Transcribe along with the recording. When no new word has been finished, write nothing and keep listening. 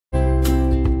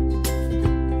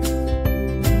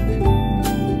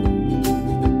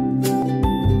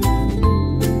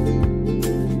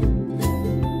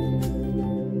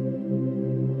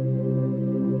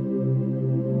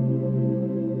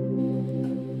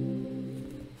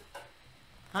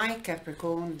Hi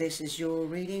Capricorn, this is your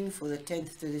reading for the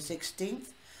 10th to the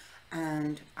 16th,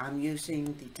 and I'm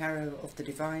using the Tarot of the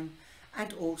Divine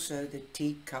and also the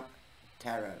Teacup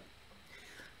Tarot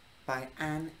by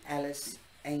Anne Alice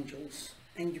Angels,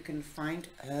 and you can find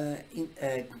her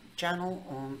channel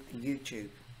on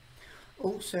YouTube.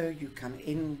 Also, you come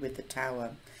in with the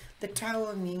Tower. The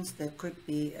Tower means there could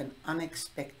be an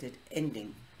unexpected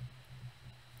ending.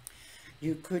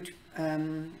 You could,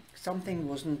 something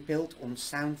wasn't built on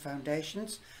sound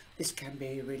foundations. This can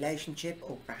be a relationship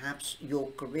or perhaps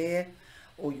your career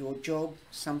or your job.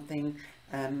 Something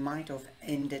might have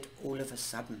ended all of a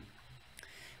sudden.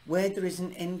 Where there is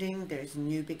an ending, there is a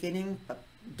new beginning, but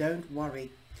don't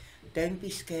worry. Don't be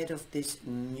scared of this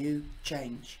new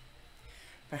change.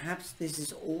 Perhaps this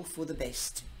is all for the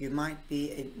best. You might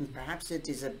be, perhaps it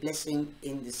is a blessing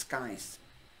in disguise.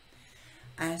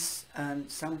 As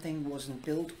something wasn't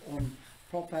built on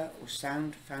proper or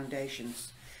sound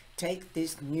foundations, take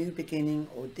this new beginning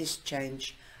or this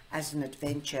change as an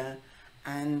adventure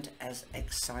and as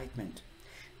excitement.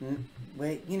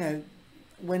 Where, you know,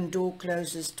 when door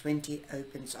closes, 20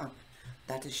 opens up.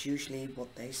 That is usually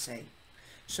what they say.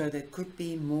 So there could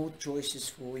be more choices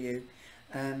for you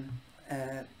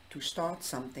to start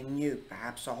something new,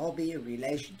 perhaps a hobby, a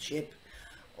relationship,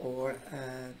 or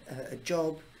a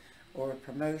job, or a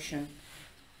promotion.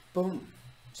 Boom.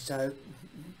 So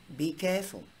be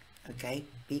careful, okay?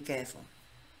 Be careful.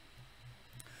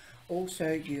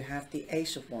 Also, you have the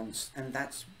Ace of Wands, and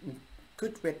that's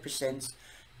could represent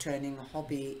turning a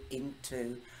hobby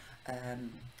into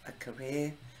a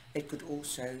career. It could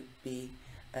also be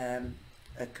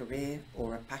a career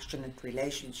or a passionate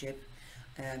relationship.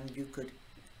 You could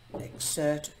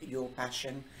exert your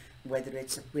passion, whether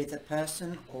it's with a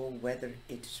person or whether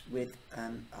it's with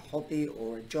a hobby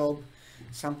or a job,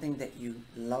 something that you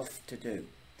love to do.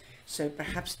 So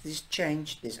perhaps this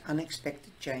change, this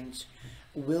unexpected change,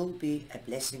 will be a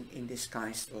blessing in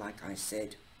disguise, like I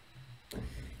said.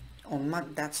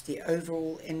 That's the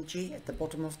overall energy at the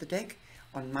bottom of the deck.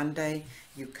 On Monday,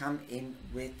 you come in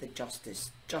with the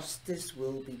Justice. Justice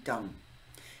will be done.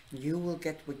 You will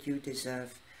get what you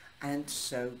deserve, and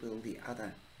so will the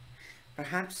other.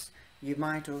 Perhaps you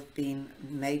might have been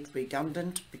made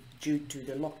redundant due to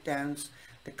the lockdowns,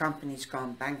 the company's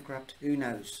gone bankrupt, who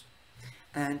knows,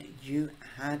 and you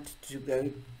had to go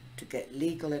to get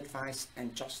legal advice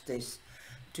and justice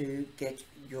to get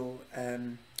your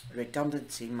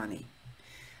redundancy money.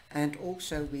 And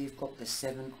also we've got the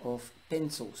Seven of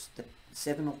Pencils. The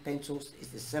Seven of Pencils is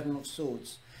the Seven of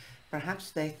Swords. Perhaps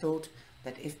they thought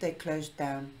that if they closed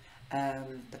down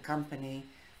the company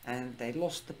and they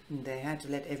had to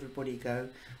let everybody go,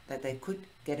 that they could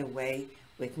get away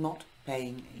with not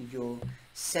paying your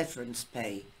severance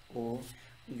pay or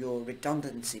your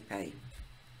redundancy pay.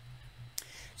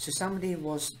 So somebody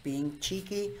was being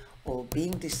cheeky or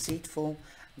being deceitful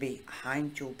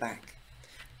behind your back.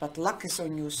 But luck is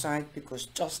on your side because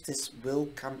justice will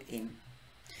come in.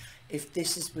 If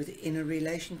this is within a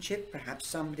relationship, perhaps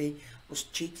somebody was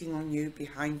cheating on you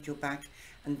behind your back,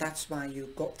 and that's why you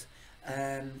got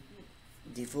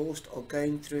divorced or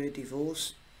going through a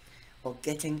divorce or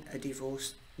getting a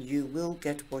divorce. You will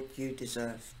get what you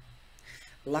deserve.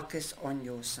 Luck is on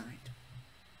your side.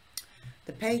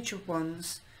 The Page of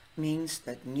Wands means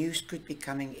that news could be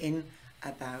coming in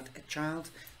about a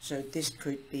child. So this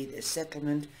could be the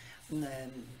settlement,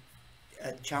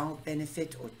 a child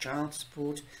benefit or child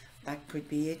support. That could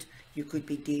be it. You could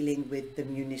be dealing with the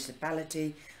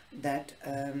municipality that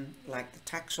like the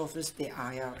tax office, the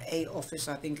IRA office,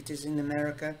 I think it is in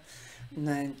America,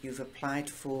 and you've applied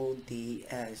for the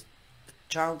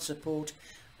child support,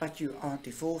 but you are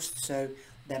divorced, so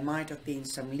there might have been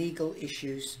some legal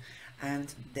issues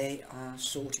and they are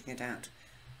sorting it out.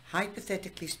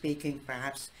 Hypothetically speaking,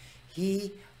 perhaps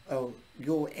he or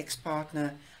your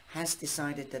ex-partner has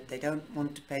decided that they don't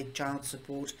want to pay child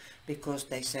support because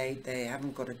they say they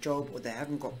haven't got a job or they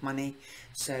haven't got money.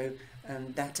 So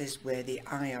that is where the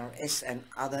IRS and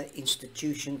other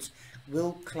institutions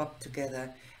will club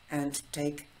together and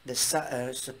take the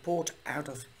support out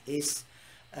of his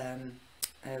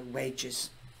wages,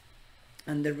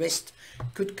 and the rest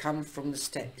could come from the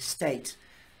state.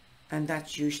 And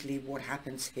that's usually what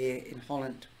happens here in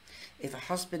Holland. If a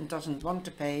husband doesn't want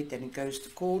to pay, then it goes to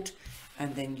court,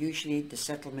 and then usually the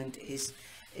settlement is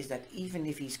that even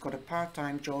if he's got a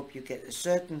part-time job, you get a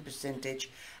certain percentage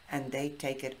and they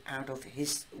take it out of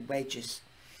his wages.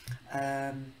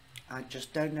 I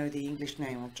just don't know the English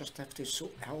name. I'll just have to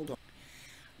hold on.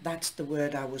 That's the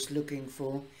word I was looking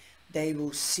for. They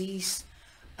will seize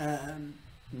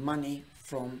money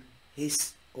from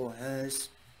his or hers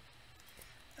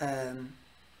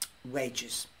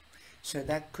wages. So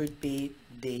that could be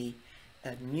the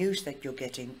news that you're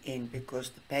getting in, because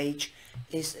the page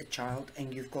is a child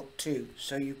and you've got two,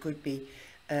 so you could be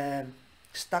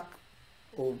stuck,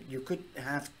 or you could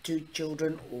have two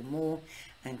children or more,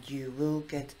 and you will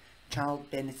get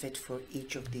child benefit for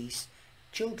each of these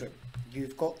children.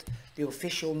 You've got the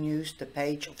official news, the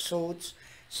Page of Swords,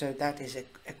 so that is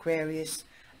Aquarius,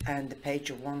 and the Page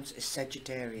of Wands is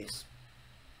Sagittarius.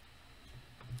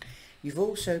 You've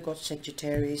also got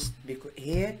Sagittarius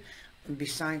here,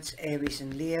 besides Aries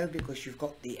and Leo, because you've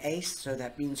got the Ace, so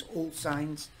that means all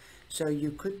signs. So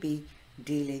you could be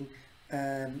dealing,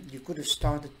 you could have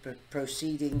started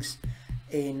proceedings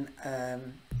in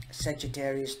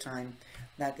Sagittarius time.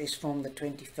 That is from the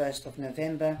 21st of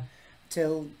November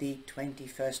till the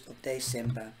 21st of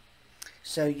December.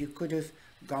 So you could have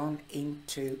gone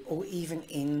into, or even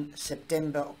in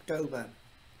September, October,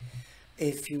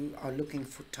 if you are looking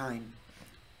for time.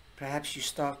 Perhaps you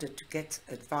started to get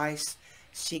advice,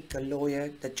 seek a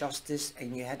lawyer, the justice,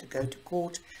 and you had to go to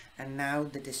court, and now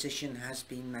the decision has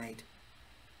been made.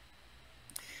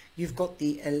 You've got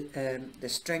the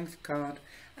Strength card,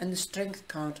 and the Strength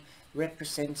card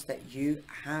represents that you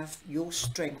have your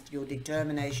strength, your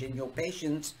determination, your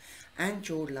patience, and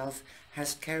your love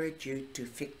has carried you to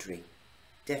victory.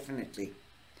 Definitely,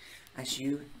 as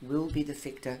you will be the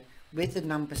victor with the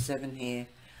number 7 here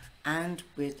and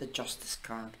with the Justice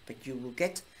card, but you will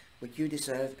get what you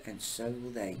deserve, and so will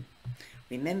they.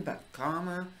 Remember,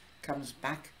 karma comes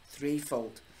back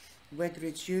threefold, whether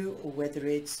it's you or whether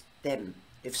it's them,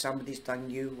 if somebody's done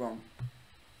you wrong.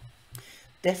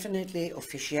 Definitely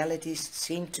officialities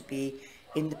seem to be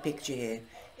in the picture here.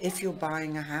 If you're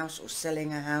buying a house or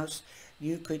selling a house,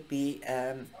 you could be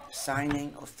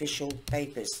signing official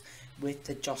papers with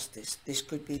the Justice. This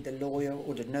could be the lawyer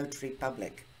or the notary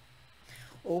public.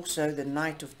 Also, the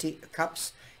Knight of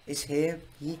Cups is here.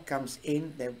 He comes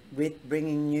in there with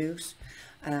bringing news.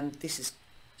 This is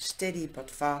steady but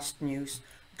fast news.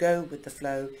 Go with the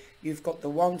flow. You've got the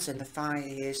Wands and the Fire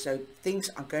here, so things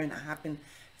are going to happen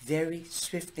very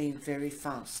swiftly and very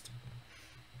fast.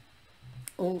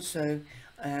 Also,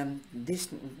 this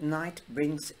Knight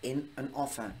brings in an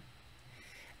offer,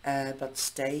 but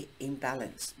stay in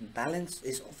balance. Balance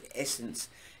is of essence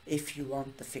if you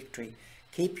want the victory.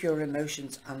 Keep your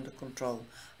emotions under control.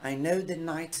 I know the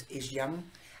Knight is young,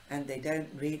 and they don't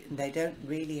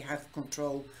really have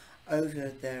control over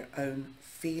their own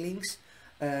feelings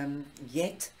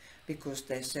yet, because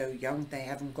they're so young. They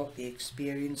haven't got the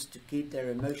experience to keep their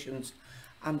emotions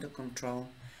under control,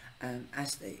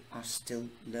 as they are still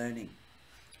learning.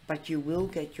 But you will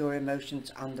get your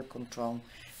emotions under control,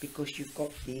 because you've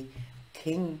got the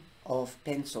King of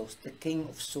Pencils, the King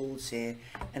of Swords here,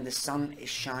 and the sun is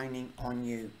shining on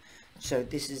you. So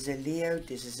this is a Leo,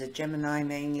 this is a Gemini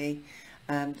mainly.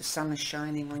 The sun is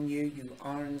shining on you. You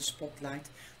are in the spotlight.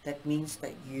 That means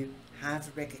that you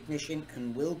have recognition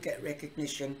and will get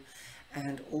recognition.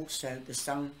 And also the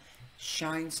sun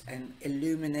shines and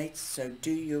illuminates, so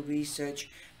do your research.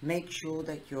 Make sure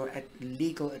that your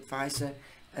legal advisor,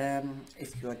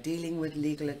 if you are dealing with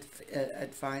legal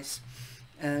advice,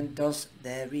 does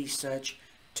their research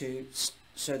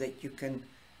so that you can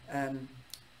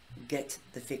get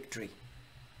the victory.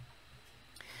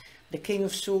 The King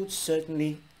of Swords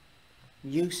certainly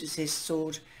uses his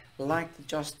sword like the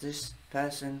Justice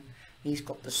person. He's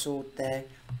got the sword there.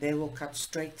 They will cut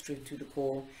straight through to the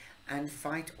core and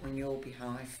fight on your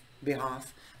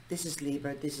behalf. This is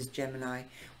Libra, this is Gemini.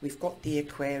 We've got the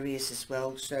Aquarius as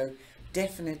well, so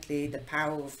definitely the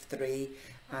power of 3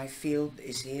 I feel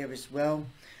is here as well.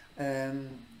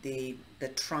 The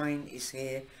trine is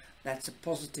here. That's a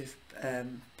positive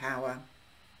power.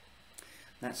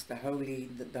 That's the holy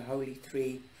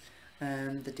 3,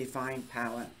 the divine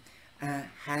power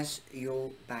has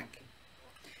your back.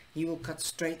 He will cut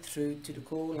straight through to the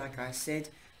core, like I said,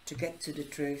 to get to the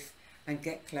truth and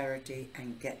get clarity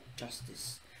and get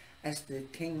justice. As the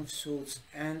King of Swords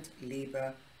and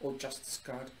Libra or Justice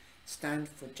card stand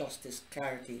for justice,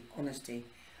 clarity, honesty,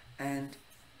 and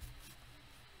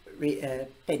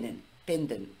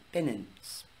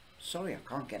penance. Sorry, I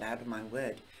can't get out of my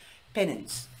word.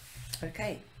 Penance.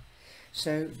 Okay,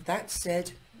 so that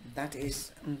said, that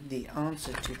is the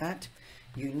answer to that.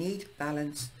 You need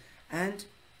balance, and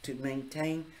to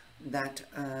maintain that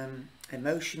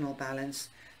emotional balance,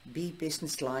 be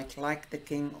businesslike like the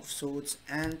King of Swords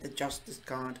and the Justice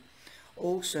card.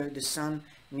 Also, the sun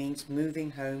means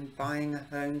moving home, buying a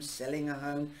home, selling a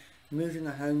home. Moving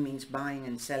a home means buying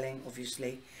and selling,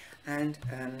 obviously, and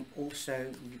also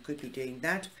you could be doing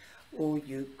that, or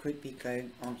you could be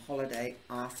going on holiday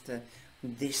after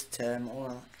this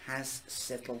turmoil has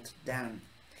settled down.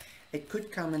 It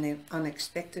could come in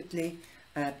unexpectedly.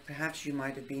 Perhaps you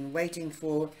might have been waiting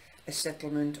for a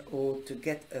settlement or to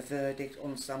get a verdict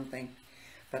on something,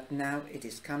 but now it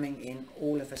is coming in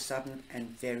all of a sudden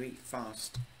and very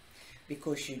fast,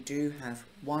 because you do have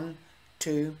 1,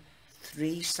 2,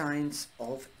 3 signs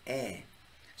of air.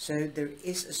 So there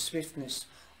is a swiftness.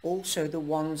 Also the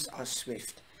wands are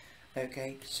swift.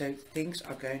 Okay, so things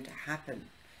are going to happen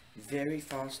very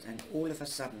fast and all of a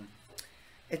sudden.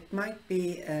 It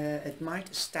might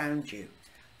astound you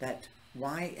that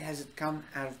why has it come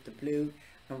out of the blue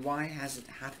and why has it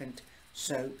happened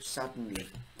so suddenly.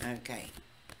 Okay,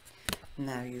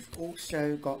 now you've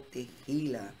also got the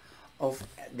healer of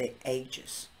the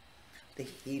ages, the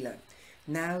healer.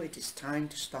 Now it is time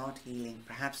to start healing.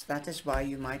 Perhaps that is why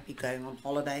you might be going on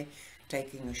holiday,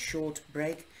 taking a short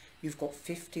break. You've got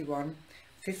 51.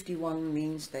 51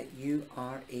 means that you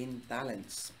are in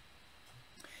balance,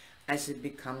 as it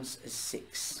becomes a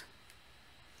 6.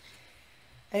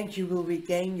 And you will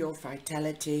regain your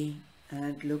vitality.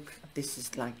 And look, this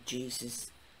is like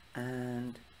Jesus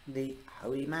and the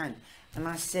holy man. And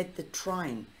I said the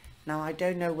trine. Now I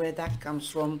don't know where that comes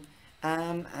from,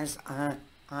 as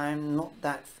I'm not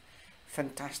that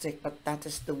fantastic, but that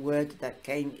is the word that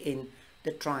came in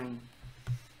the trine.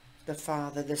 The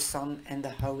Father, the Son and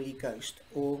the Holy Ghost,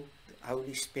 or the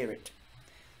Holy Spirit.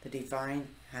 The divine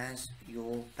has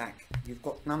your back. You've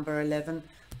got number 11.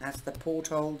 That's the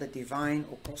porthole, the divine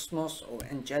or cosmos or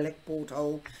angelic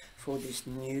porthole for this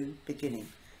new beginning.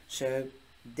 So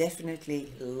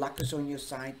definitely luck is on your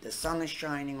side. The sun is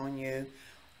shining on you.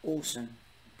 Awesome.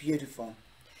 Beautiful.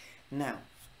 Now,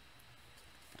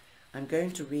 I'm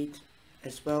going to read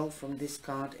as well from this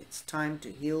card. It's time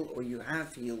to heal, or you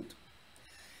have healed.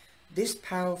 This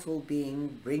powerful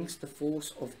being brings the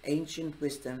force of ancient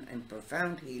wisdom and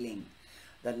profound healing.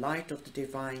 The light of the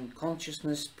divine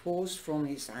consciousness pours from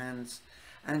his hands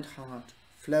and heart,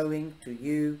 flowing to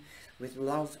you with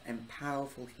love and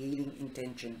powerful healing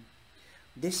intention.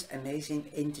 This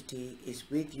amazing entity is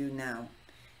with you now,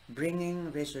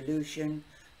 bringing resolution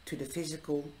to the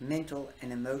physical, mental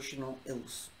and emotional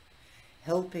ills,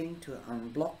 helping to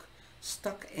unblock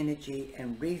stuck energy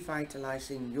and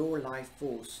revitalizing your life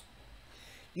force.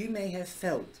 You may have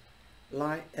felt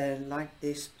like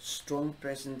this strong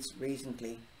presence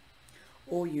recently,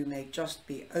 or you may just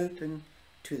be open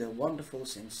to the wonderful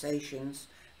sensations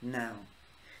now.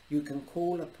 You can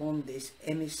call upon this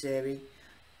emissary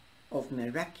of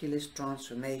miraculous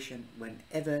transformation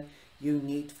whenever you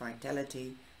need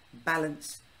vitality,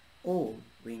 balance or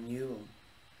renewal.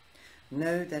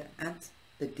 Know that at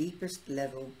the deepest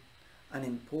level, an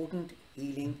important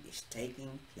healing is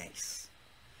taking place.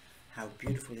 How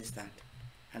beautiful is that?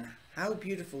 And how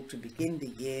beautiful to begin the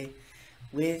year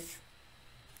with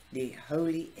the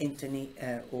holy entity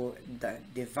or the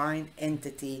divine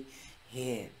entity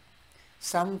here.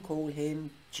 Some call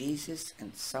him Jesus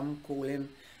and some call him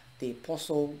the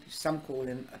apostle, some call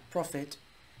him a prophet.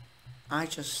 I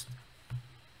just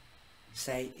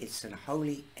say it's a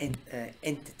holy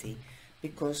entity,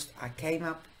 because I came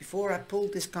up, before I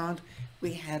pulled this card,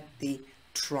 we had the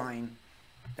trine,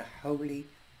 the holy,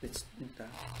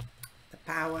 the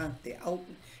power, the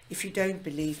ultimate. If you don't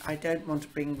believe, I don't want to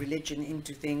bring religion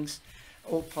into things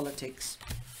or politics,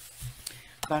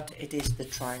 but it is the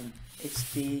trine.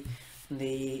 It's the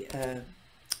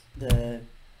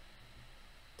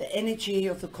energy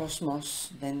of the cosmos.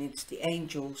 Then it's the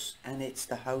angels, and it's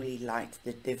the holy light,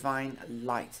 the divine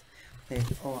light.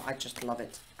 Oh, I just love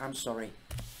it. I'm sorry,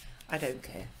 I don't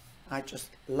care. I just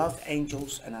love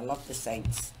angels and I love the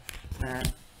saints,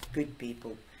 good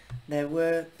people.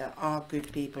 There are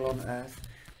good people on earth.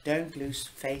 Don't lose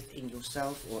faith in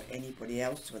yourself or anybody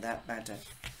else for that matter.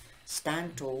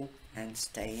 Stand tall and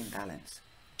stay in balance.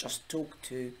 Just talk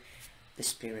to the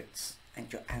spirits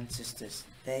and your ancestors.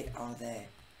 They are there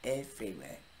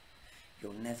everywhere.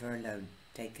 You're never alone.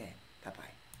 Take care. Bye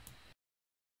bye.